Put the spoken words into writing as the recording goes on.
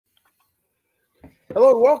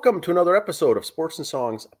Hello and welcome to another episode of Sports and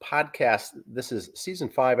Songs podcast. This is season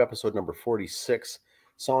 5, episode number 46,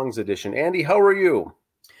 Songs Edition. Andy, how are you?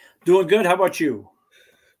 Doing good. How about you?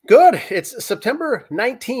 Good. It's September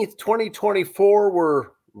 19th, 2024. We're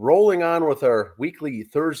rolling on with our weekly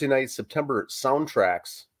Thursday night September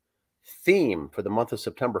soundtracks theme for the month of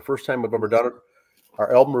September. First time we've ever done it.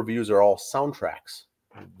 Our album reviews are all soundtracks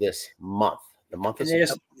this month. The month of September.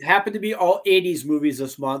 Just happen to be all 80s movies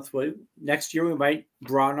this month. Well, next year we might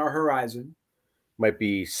broaden our horizon. Might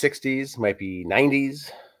be 60s, might be 90s.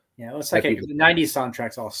 Yeah, it's like the 90s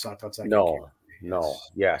soundtracks all suck.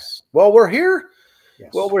 Yes. Well, we're here.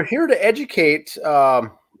 Yes. Well, we're here to educate,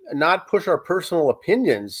 not push our personal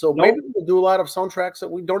opinions. So maybe we'll do a lot of soundtracks that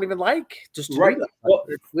we don't even like. Just to do that. Well,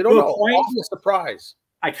 we don't know. It'll be a surprise.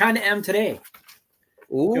 I kind of am today.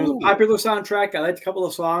 Ooh. It was a popular soundtrack. I liked a couple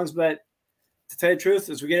of songs, but to tell you the truth,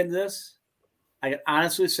 as we get into this, I can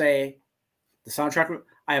honestly say the soundtrack,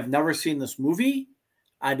 I have never seen this movie.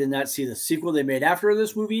 I did not see the sequel they made after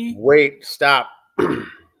this movie. Wait, stop.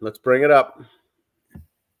 Let's bring it up.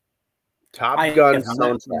 Top Gun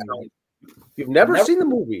soundtrack. You've never seen the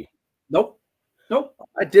movie? Nope.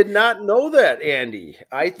 I did not know that, Andy.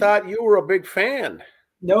 I thought you were a big fan.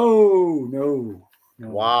 No.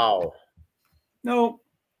 Wow. No.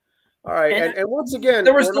 All right, and once again,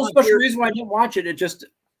 there was no special reason why I didn't watch it. It just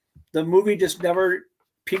the movie just never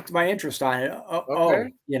piqued my interest on it.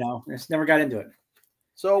 Just never got into it.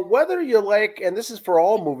 So whether you like, and this is for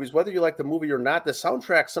all movies, whether you like the movie or not, the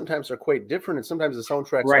soundtracks sometimes are quite different, and sometimes the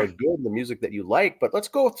soundtracks are good, the music that you like. But let's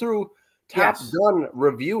go through Top Gun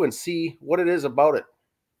review and see what it is about it.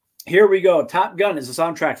 Here we go. Top Gun is a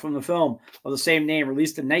soundtrack from the film of the same name,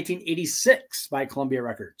 released in 1986 by Columbia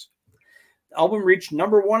Records. The album reached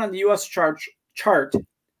number 1 on the U.S. chart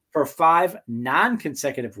for 5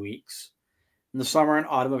 non-consecutive weeks in the summer and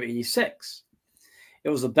autumn of 86. It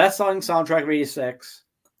was the best-selling soundtrack of 86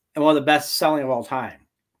 and one of the best-selling of all time.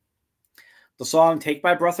 The song Take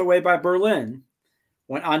My Breath Away by Berlin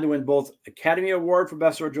went on to win both Academy Award for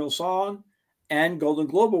Best Original Song and Golden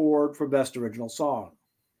Globe Award for Best Original Song.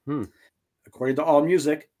 According to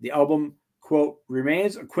AllMusic, the album, quote,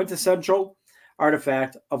 remains a quintessential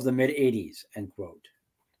artifact of the mid-'80s, end quote.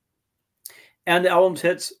 And the album's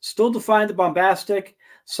hits still define the bombastic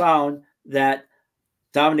sound that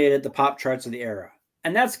dominated the pop charts of the era.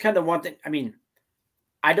 And that's kind of one thing. I mean,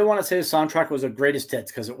 I don't want to say the soundtrack was the greatest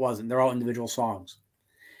hits because it wasn't. They're all individual songs.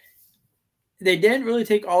 They didn't really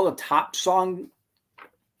take all the top song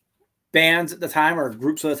bands at the time or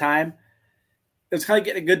groups at the time. It was kind of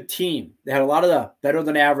getting a good team. They had a lot of the better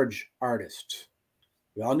than average artists.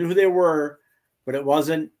 We all knew who they were, but it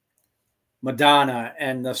wasn't Madonna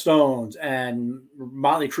and the Stones and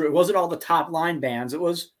Motley Crue. It wasn't all the top line bands. It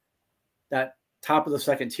was that top of the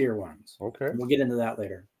second tier ones. Okay. We'll get into that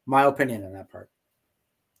later. My opinion on that part.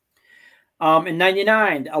 In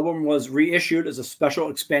 1999, the album was reissued as a special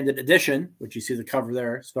expanded edition, which you see the cover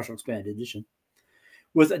there, special expanded edition,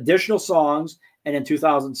 with additional songs. And in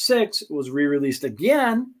 2006, it was re-released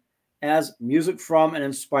again as music from and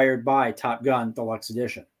inspired by Top Gun Deluxe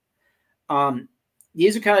Edition.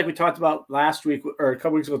 These are kind of like we talked about last week or a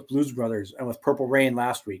couple weeks ago with Blues Brothers and with Purple Rain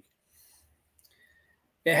last week.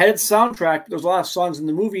 It had its soundtrack. There's a lot of songs in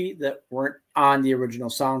the movie that weren't on the original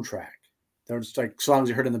soundtrack. They were just like songs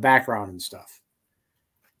you heard in the background and stuff.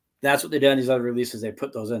 That's what they did in these other releases. They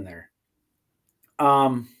put those in there.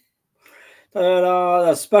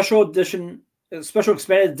 The special edition, special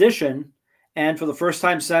expanded edition, and for the first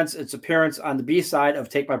time since its appearance on the B-side of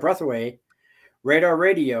Take My Breath Away, Radar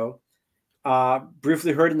Radio,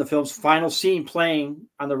 briefly heard in the film's final scene playing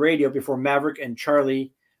on the radio before Maverick and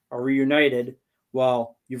Charlie are reunited,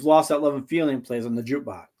 while You've Lost That Love and Feeling plays on the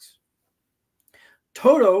jukebox.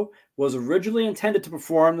 Toto was originally intended to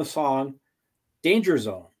perform the song Danger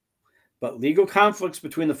Zone, but legal conflicts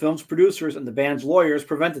between the film's producers and the band's lawyers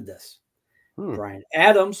prevented this. Bryan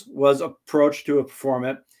Adams was approached to perform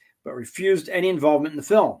it, but refused any involvement in the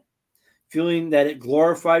film, feeling that it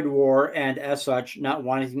glorified war and, as such, not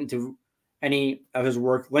wanting to any of his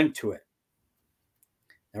work linked to it.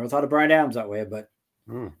 Never thought of Bryan Adams that way, but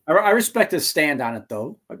I respect his stand on it,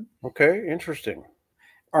 though. Okay, interesting.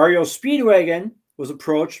 REO Speedwagon was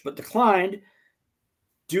approached but declined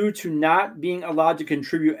due to not being allowed to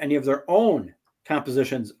contribute any of their own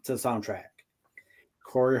compositions to the soundtrack.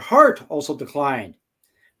 Corey Hart also declined,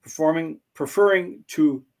 preferring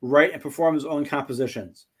to write and perform his own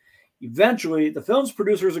compositions. Eventually, the film's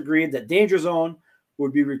producers agreed that Danger Zone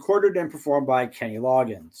would be recorded and performed by Kenny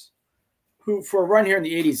Loggins, who, for a run here in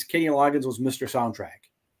the 80s, Kenny Loggins was Mr. Soundtrack.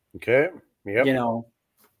 Okay. Yep. You know,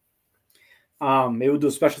 Maybe we'll do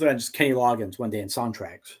a special thing on just Kenny Loggins one day in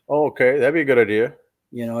soundtracks. Oh, okay, that'd be a good idea.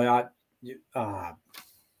 You know,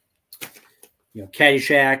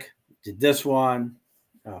 Caddyshack did this one.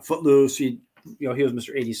 Footloose, he was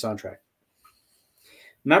Mr. 80s soundtrack.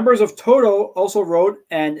 Members of Toto also wrote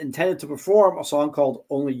and intended to perform a song called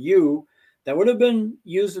Only You that would have been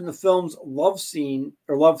used in the film's love scene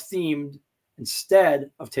or love themed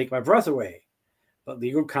instead of Take My Breath Away, but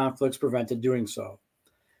legal conflicts prevented doing so.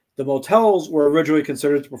 The Motels were originally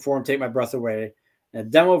considered to perform Take My Breath Away, and a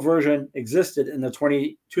demo version existed in the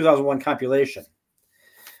 2001 compilation.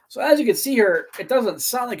 So as you can see here, it doesn't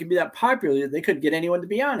sound like it'd be that popular. They could get anyone to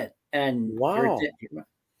be on it. And wow.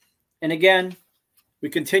 And again, we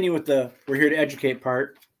continue with the we're here to educate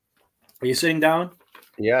part. Are you sitting down?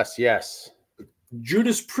 Yes, yes.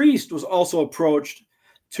 Judas Priest was also approached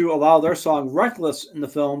to allow their song Reckless in the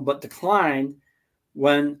film, but declined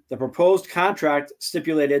when the proposed contract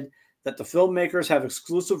stipulated that the filmmakers have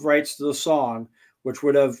exclusive rights to the song, which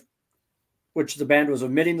the band was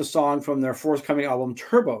omitting the song from their forthcoming album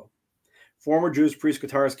Turbo. Former Judas Priest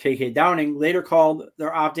guitarist K.K. Downing later called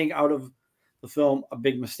their opting out of the film a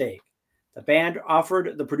big mistake. The band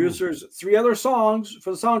offered the producers 3 other songs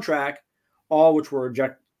for the soundtrack, all which were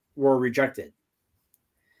rejected.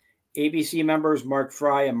 ABC members Mark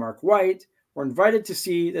Fry and Mark White were invited to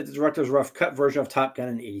see the director's rough cut version of Top Gun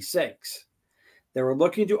in '86. They were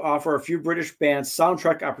looking to offer a few British bands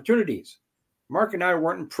soundtrack opportunities. Mark and I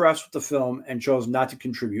weren't impressed with the film and chose not to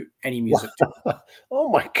contribute any music to it. Oh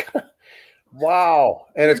my God. Wow.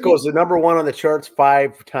 And it goes to #1 on the charts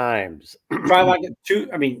 5 times.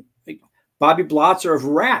 Bobby Blotzer of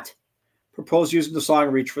Rat proposed using the song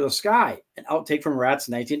Reach for the Sky, an outtake from Rat's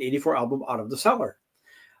 1984 album Out of the Cellar.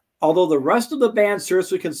 Although the rest of the band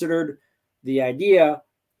seriously considered the idea,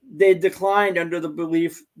 they declined under the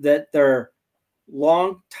belief that their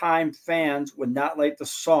longtime fans would not like the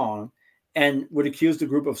song and would accuse the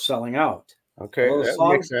group of selling out. Okay, that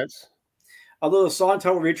makes sense. Although the song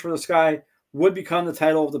title Reach for the Sky would become the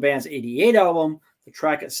title of the band's '88 album, the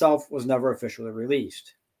track itself was never officially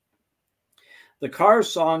released. The Cars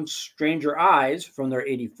song Stranger Eyes from their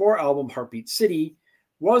 '84 album Heartbeat City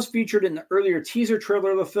was featured in the earlier teaser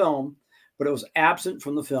trailer of the film, but it was absent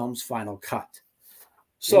from the film's final cut.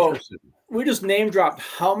 So we just name dropped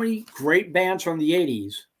how many great bands from the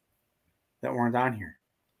 '80s that weren't on here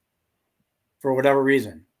for whatever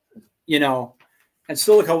reason, and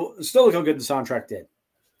still look how good the soundtrack did.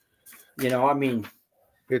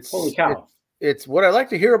 It's holy cow. It's what I like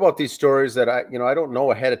to hear about these stories that I don't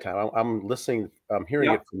know ahead of time. I'm listening, I'm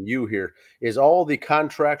hearing it from you here, is all the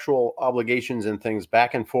contractual obligations and things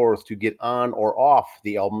back and forth to get on or off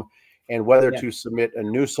the album, and whether to submit a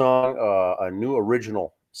new song, a new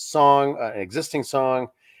original song, an existing song,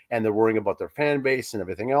 and they're worrying about their fan base and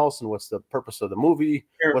everything else, and what's the purpose of the movie,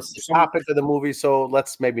 what's the topic of the movie, so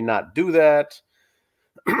let's maybe not do that.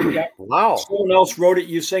 Wow. Someone else wrote it,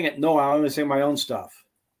 you sing it. No, I only sing my own stuff,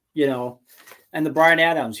 And the Bryan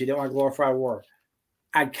Adams, you don't want to glorify war.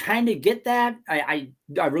 I kind of get that. I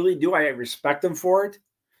really do. I respect them for it,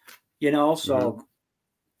 So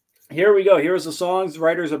here we go. Here's the songs,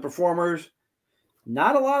 writers, and performers.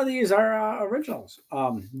 Not a lot of these are originals.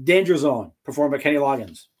 Danger Zone, performed by Kenny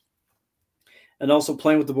Loggins. And also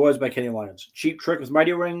Playing with the Boys by Kenny Loggins. Cheap Trick with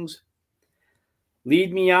Mighty Wings.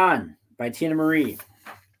 Lead Me On by Tina Marie.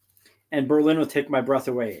 And Berlin with Take My Breath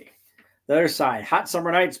Away. The other side, Hot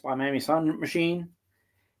Summer Nights by Miami Sound Machine.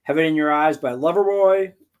 Heaven in Your Eyes by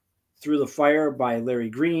Loverboy. Through the Fire by Larry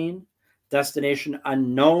Green. Destination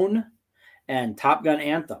Unknown. And Top Gun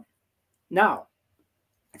Anthem. Now,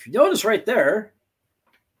 if you notice right there,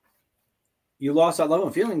 You Lost That Love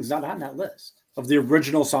and Feelings not on that list of the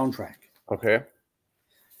original soundtrack. Okay.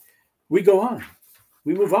 We go on.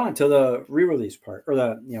 We move on to the re-release part, or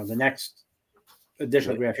the next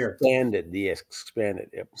edition that we have here. Expanded.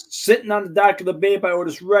 Yep. Sitting on the Dock of the Bay by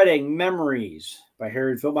Otis Redding. Memories by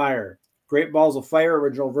Harry Philmeyer. Great Balls of Fire,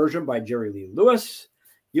 original version by Jerry Lee Lewis.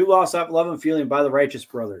 You Lost That Love and Feeling by the Righteous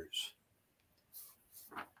Brothers.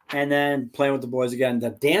 And then Playing with the Boys again,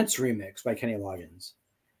 the dance remix by Kenny Loggins.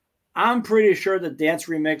 I'm pretty sure the dance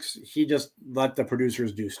remix, he just let the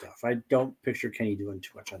producers do stuff. I don't picture Kenny doing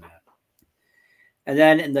too much on that. And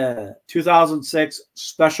then in the 2006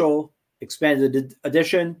 special expanded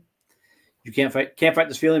edition, You Can't Fight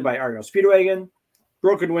This Feeling by Argo Speedwagon,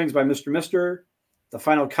 Broken Wings by Mr. Mister, The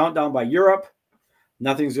Final Countdown by Europe,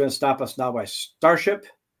 Nothing's Gonna Stop Us Now by Starship,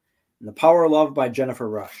 and The Power of Love by Jennifer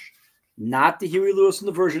Rush. Not the Huey Lewis in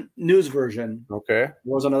the news version. Okay. There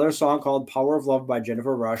was another song called Power of Love by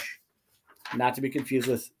Jennifer Rush, not to be confused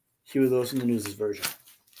with Huey Lewis in the news version.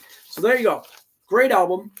 So there you go. Great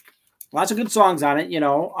album. Lots of good songs on it. You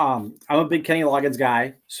know, I'm a big Kenny Loggins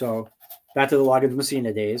guy, so back to the Loggins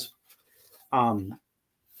Messina days.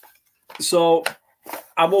 So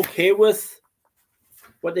I'm okay with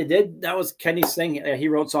what they did. That was Kenny's thing. He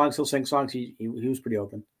wrote songs, he'll sing songs. He was pretty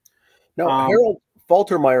open. Now, Harold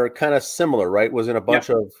Faltermeyer, kind of similar, right? Was in a bunch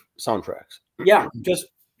of soundtracks. Yeah, just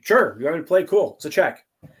sure. You're going to play, cool. It's a check.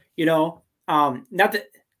 You know, not that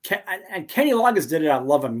and Kenny Loggins did it out of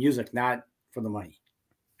love of music, not for the money.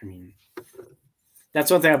 I mean,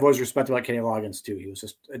 that's one thing I've always respected about Kenny Loggins too. He was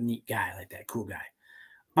just a neat guy, like that, cool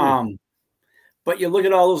guy. But you look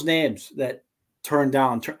at all those names that turned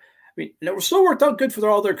down. I mean, and it still worked out good for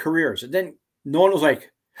all their careers. And then no one was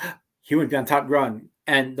like, he would be on Top Gun,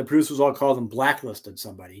 and the producers all called him blacklisted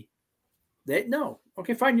somebody. No,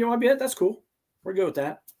 okay, fine. You want to be it? That's cool. We're good with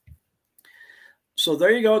that. So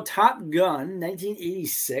there you go. Top Gun,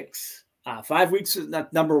 1986. 5 weeks,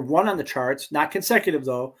 number one on the charts. Not consecutive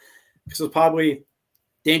though, because it was probably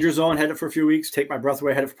Danger Zone had it for a few weeks. Take My Breath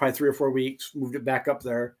Away had it for probably 3 or 4 weeks. Moved it back up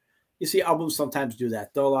there. You see albums sometimes do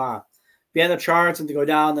that. They'll be on the charts and they go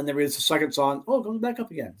down, then they release a second song. Oh, it goes back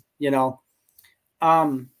up again. You know.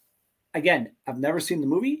 Again, I've never seen the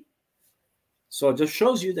movie, so it just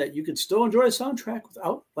shows you that you can still enjoy a soundtrack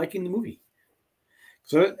without liking the movie.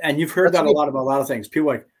 So, and you've heard that a lot about a lot of things. People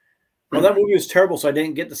are like, well, that movie was terrible, so I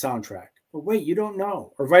didn't get the soundtrack. But wait, you don't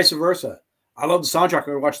know, or vice versa. I love the soundtrack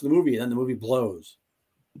when I watch the movie, and then the movie blows.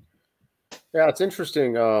 Yeah, it's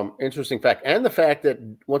interesting. Interesting fact, and the fact that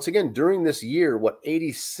once again during this year,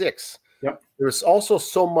 86, there was also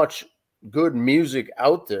so much good music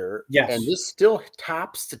out there, and this still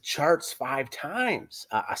tops the charts 5 times.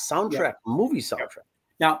 A soundtrack, movie soundtrack.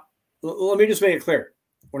 Now, let me just make it clear: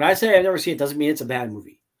 when I say I've never seen it, doesn't mean it's a bad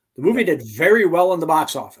movie. The movie did very well in the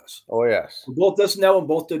box office. Oh yes, both this and that one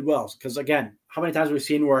both did well. Because again, how many times have we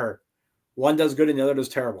seen where one does good and the other does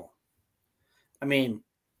terrible? I mean,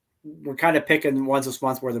 we're kind of picking ones this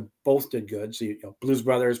month where they both did good. So you know, Blues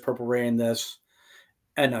Brothers, Purple Rain, this,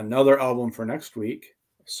 and another album for next week.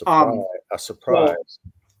 A surprise. Well,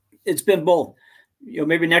 it's been both. You know,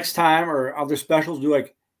 maybe next time or other specials do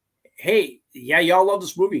like, hey, yeah, y'all love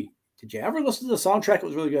this movie. Did you ever listen to the soundtrack? It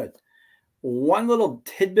was really good. One little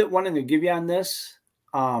tidbit wanted to give you on this.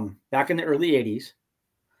 Back in the early 80s,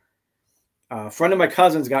 a friend of my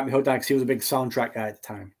cousin's got me hooked on because he was a big soundtrack guy at the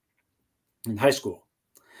time in high school.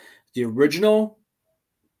 The original,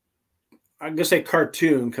 I'm going to say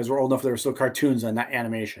cartoon because we're old enough there were still cartoons and not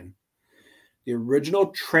animation. The original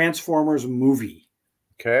Transformers movie.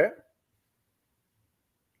 Okay.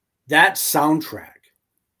 That soundtrack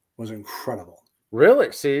was incredible.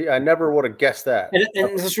 Really? See, I never would have guessed that.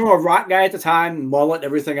 And this is from a rock guy at the time, mullet,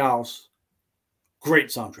 everything else. Great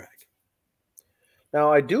soundtrack.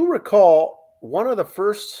 Now, I do recall one of the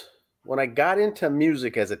first, when I got into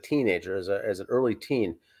music as a teenager, as an early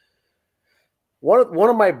teen, one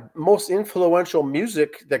of my most influential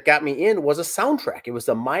music that got me in was a soundtrack. It was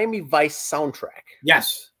the Miami Vice soundtrack.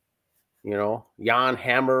 Yes. You know, Jan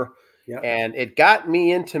Hammer. Yep. And it got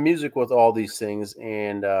me into music with all these things.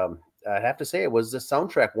 And I have to say it was the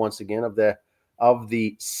soundtrack once again of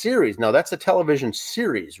the series. Now that's a television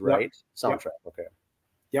series, right? Yep. Soundtrack. Yep. Okay.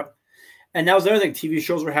 Yep. And that was the other thing. TV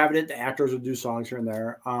shows were having it. The actors would do songs here and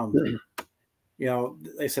there. You know,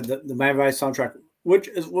 they said the Miami Vice soundtrack, which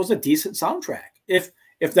was a decent soundtrack, if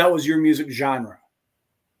that was your music genre.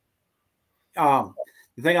 The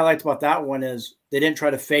thing I liked about that one is they didn't try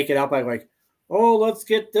to fake it out by like, oh, let's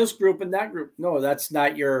get this group and that group. No, that's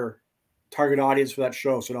not your target audience for that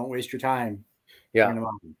show, so don't waste your time. Yeah,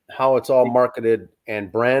 how it's all marketed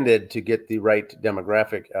and branded to get the right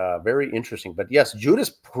demographic. Very interesting. But yes, Judas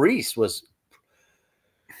Priest was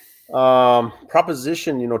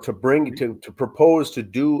proposition, you know, to propose to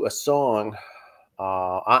do a song,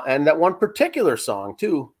 and that one particular song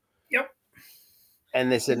too. Yep.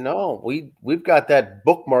 And they said, no, we've got that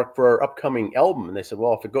bookmark for our upcoming album. And they said,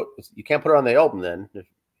 well, you can't put it on the album then.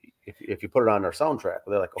 If you put it on our soundtrack,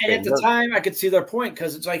 they're like, okay. And at the time, I could see their point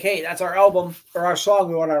because it's like, hey, that's our album or our song.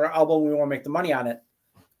 We want our album. We want to make the money on it.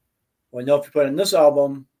 Well, no, if you put in this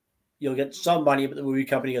album, you'll get some money, but the movie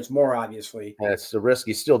company gets more, obviously. And it's the risk.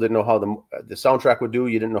 You still didn't know how the soundtrack would do.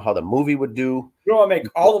 You didn't know how the movie would do. You want to make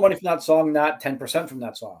all the money from that song, not 10% from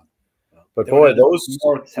that song. But boy,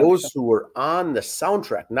 those who were on the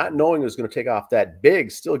soundtrack, not knowing it was going to take off that big,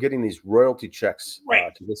 still getting these royalty checks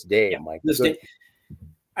to this day. Yeah,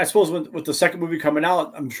 I suppose with the second movie coming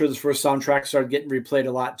out, I'm sure this first soundtrack started getting replayed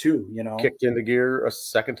a lot too. You know, kicked into gear a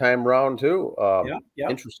second time round too. Yeah.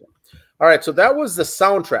 Interesting. All right, so that was the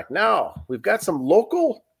soundtrack. Now we've got some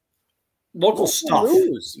local stuff.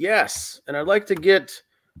 News. Yes, and I'd like to get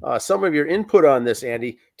some of your input on this,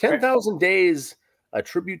 Andy. 10,000 Days, a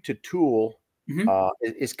tribute to Tool,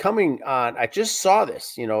 is coming on. I just saw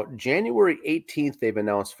this, January 18th, they've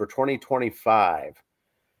announced for 2025,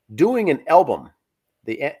 doing an album,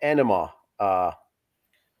 the Enema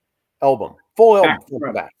album, full album,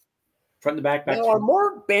 front to back. Now, are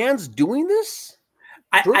more bands doing this?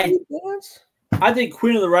 I think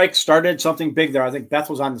Queen of the Reich started something big there. I think Beth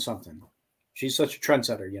was onto something. She's such a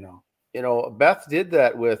trendsetter, Beth did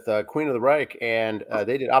that with Queen of the Reich, and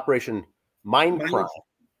they did Operation Mindcrime.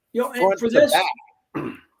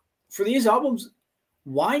 And for these albums,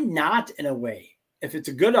 why not in a way? If it's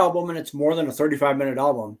a good album and it's more than a 35-minute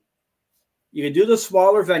album, you can do the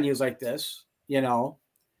smaller venues like this,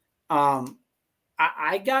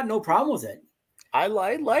 I got no problem with it. I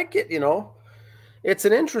like it, It's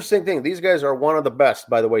an interesting thing. These guys are one of the best,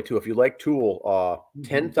 by the way, too. If you like Tool,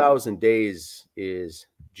 10,000 Days is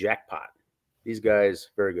jackpot. These guys,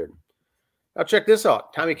 very good. Now check this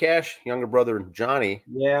out. Tommy Cash, younger brother Johnny.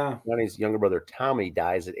 Yeah. Johnny's younger brother Tommy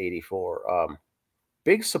dies at 84.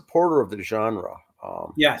 Big supporter of the genre.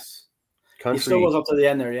 Yes. Country. He still was up to the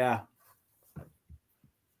end there, yeah.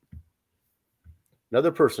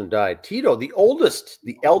 Another person died. Tito, the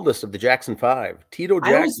eldest of the Jackson 5. Tito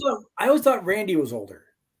Jackson. I always thought Randy was older.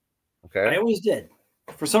 Okay. I always did.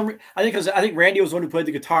 For some reason, I think Randy was the one who played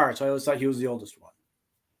the guitar, so I always thought he was the oldest one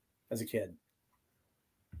as a kid.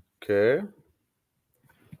 Okay.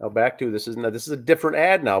 Now back to this is a different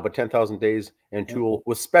ad now, but 10,000 Days and Tool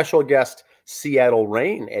with special guest Seattle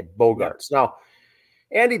Rain at Bogarts. Now,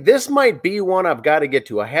 Andy, this might be one I've got to get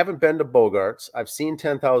to. I haven't been to Bogarts. I've seen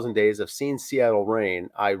 10,000 Days. I've seen Seattle Rain.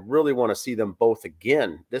 I really want to see them both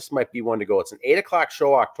again. This might be one to go. It's an 8 o'clock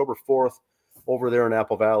show, October 4th, over there in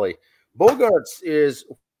Apple Valley. Bogarts is,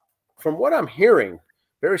 from what I'm hearing,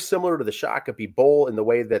 very similar to the Shakopee Bowl in the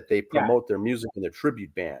way that they promote their music and their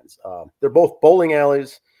tribute bands. They're both bowling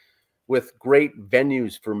alleys with great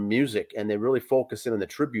venues for music, and they really focus in on the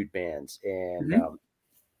tribute bands. And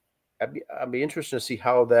I'd be interested to see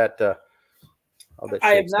how that.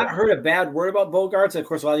 I have not heard a bad word about Bogarts. Of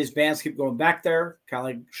course, a lot of these bands keep going back there, kind of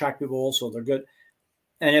like Shakopee Bowl, so they're good.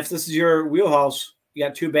 And if this is your wheelhouse, you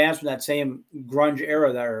got two bands from that same grunge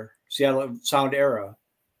era there, Seattle sound era.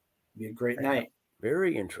 It'd be a great night.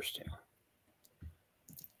 Very interesting.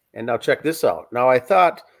 And now check this out. Now I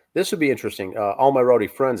thought this would be interesting. All My Rowdy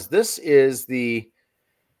Friends. This is the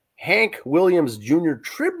Hank Williams Jr.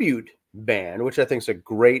 tribute band, which I think is a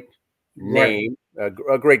great name, a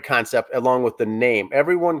great concept, along with the name.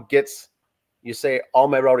 Everyone gets, you say All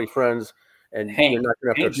My Rowdy Friends, and Hank, you're not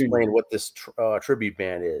going to have to explain what this tribute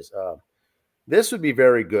band is. This would be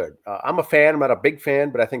very good. I'm a fan. I'm not a big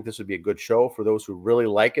fan, but I think this would be a good show for those who really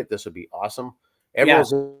like it. This would be awesome.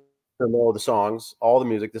 Everyone's going to know the songs, all the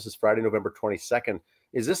music. This is Friday, November 22nd.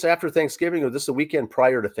 Is this after Thanksgiving or is this the weekend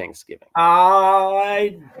prior to Thanksgiving?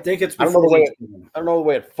 I think it's before. I don't know the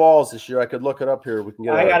way it falls this year. I could look it up here. We can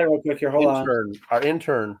get. I got it real quick here. Hold on. Our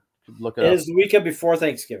intern could look it up. It is the weekend before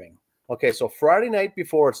Thanksgiving. Okay, so Friday night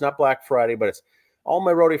before. It's not Black Friday, but it's All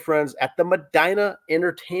My Rowdy Friends at the Medina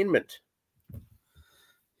Entertainment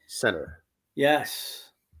Center. Yes.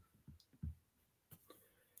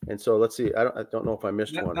 And so let's see. I don't know if I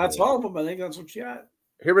missed one. That's all of them. I think that's what you got.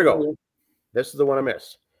 Here we go. This is the one I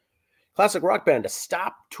missed. Classic rock band to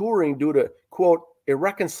stop touring due to, quote,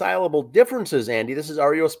 irreconcilable differences, Andy. This is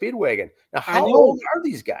REO Speedwagon. Now, how old are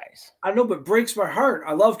these guys? I know, but breaks my heart.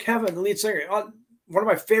 I love Kevin, the lead singer. One of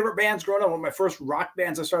my favorite bands growing up, one of my first rock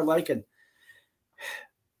bands I started liking.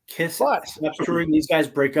 Kiss stops touring. These guys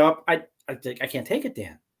break up. I think I can't take it,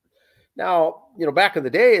 Dan. Now, back in the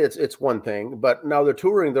day, it's one thing, but now they're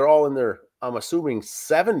touring. They're all in their, I'm assuming,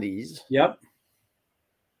 70s. Yep.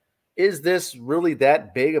 Is this really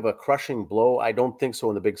that big of a crushing blow? I don't think so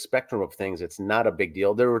in the big spectrum of things. It's not a big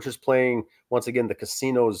deal. They were just playing, once again, the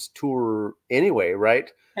Casinos tour anyway, right?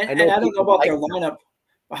 And I don't know about their lineup.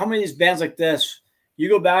 But how many of these bands like this, you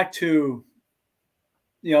go back to,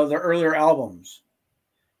 their earlier albums.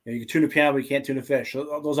 You can tune a piano, but you can't tune a fish.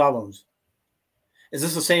 Those albums. Is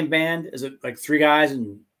this the same band? Is it like three guys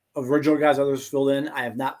and original guys, others filled in? I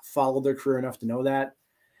have not followed their career enough to know that.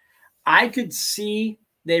 I could see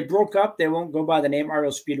they broke up. They won't go by the name REO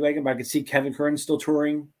Speedwagon, but I could see Kevin Curran still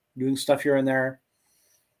touring, doing stuff here and there.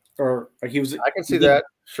 Or like I can see that.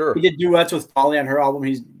 Sure. He did duets with Polly on her album.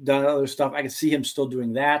 He's done other stuff. I can see him still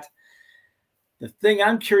doing that. The thing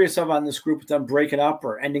I'm curious of on this group with them breaking up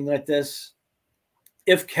or ending like this,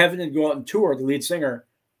 if Kevin did go out and tour, the lead singer,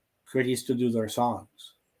 could he still do their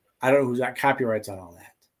songs? I don't know who's got copyrights on all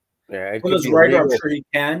that. Yeah, as writer, I'm sure he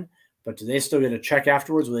can, but do they still get a check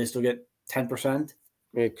afterwards? Will they still get 10%?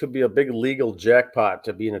 It could be a big legal jackpot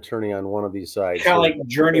to be an attorney on one of these sides. Kind of like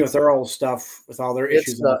Journey with Earl stuff with all their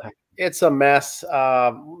issues. It's a mess.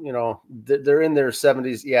 You know, they're in their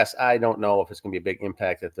 70s. Yes, I don't know if it's going to be a big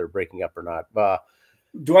impact if they're breaking up or not.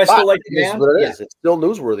 Do I still like the band? What it is. It's still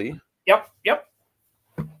newsworthy. Yep.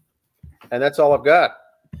 And that's all I've got.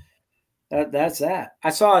 That's that. I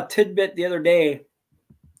saw a tidbit the other day.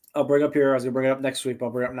 I'll bring up here. I was going to bring it up next week, but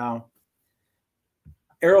I'll bring it up now.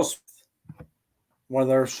 Aerosmith, one of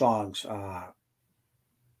their songs.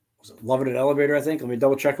 Was it Love It in Elevator, I think? Let me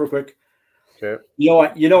double check real quick. Okay.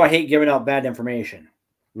 You know I hate giving out bad information.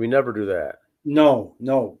 We never do that. No.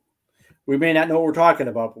 We may not know what we're talking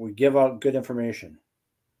about, but we give out good information.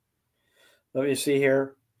 Let me see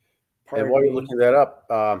here. And while you're looking that up,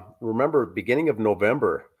 remember, beginning of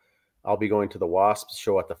November, I'll be going to the Wasps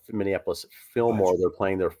show at the Minneapolis Fillmore. They're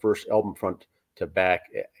playing their first album front to back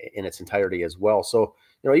in its entirety as well. So,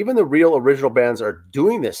 you know, even the real original bands are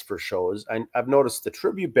doing this for shows. I've noticed the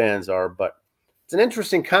tribute bands are, but it's an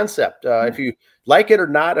interesting concept. If you like it or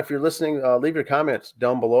not, if you're listening, leave your comments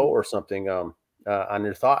down below or something on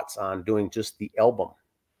your thoughts on doing just the album.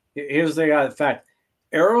 Here's the fact.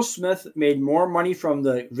 Aerosmith made more money from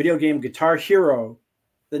the video game Guitar Hero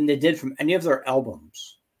than they did from any of their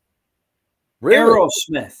albums. Really?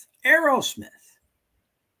 Aerosmith.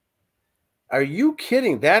 Are you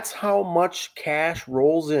kidding? That's how much cash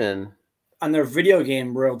rolls in on their video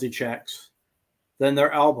game royalty checks than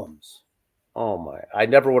their albums. Oh my, I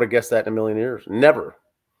never would have guessed that in a million years. Never.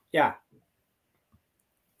 Yeah.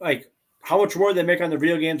 Like, how much more they make on their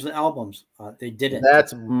video games and albums? They didn't.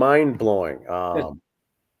 That's mind-blowing.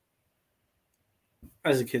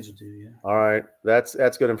 As the kids would do, yeah. All right. That's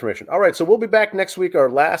good information. All right. So we'll be back next week, our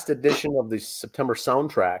last edition of the September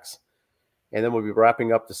soundtracks. And then we'll be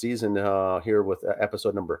wrapping up the season here with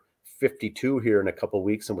episode number 52 here in a couple of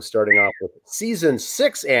weeks. And we're starting off with season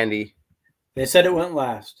 6, Andy. They said it wouldn't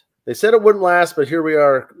last. They said it wouldn't last, but here we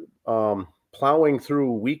are plowing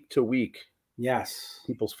through week to week. Yes.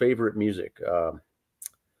 People's favorite music. All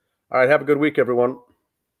right. Have a good week, everyone.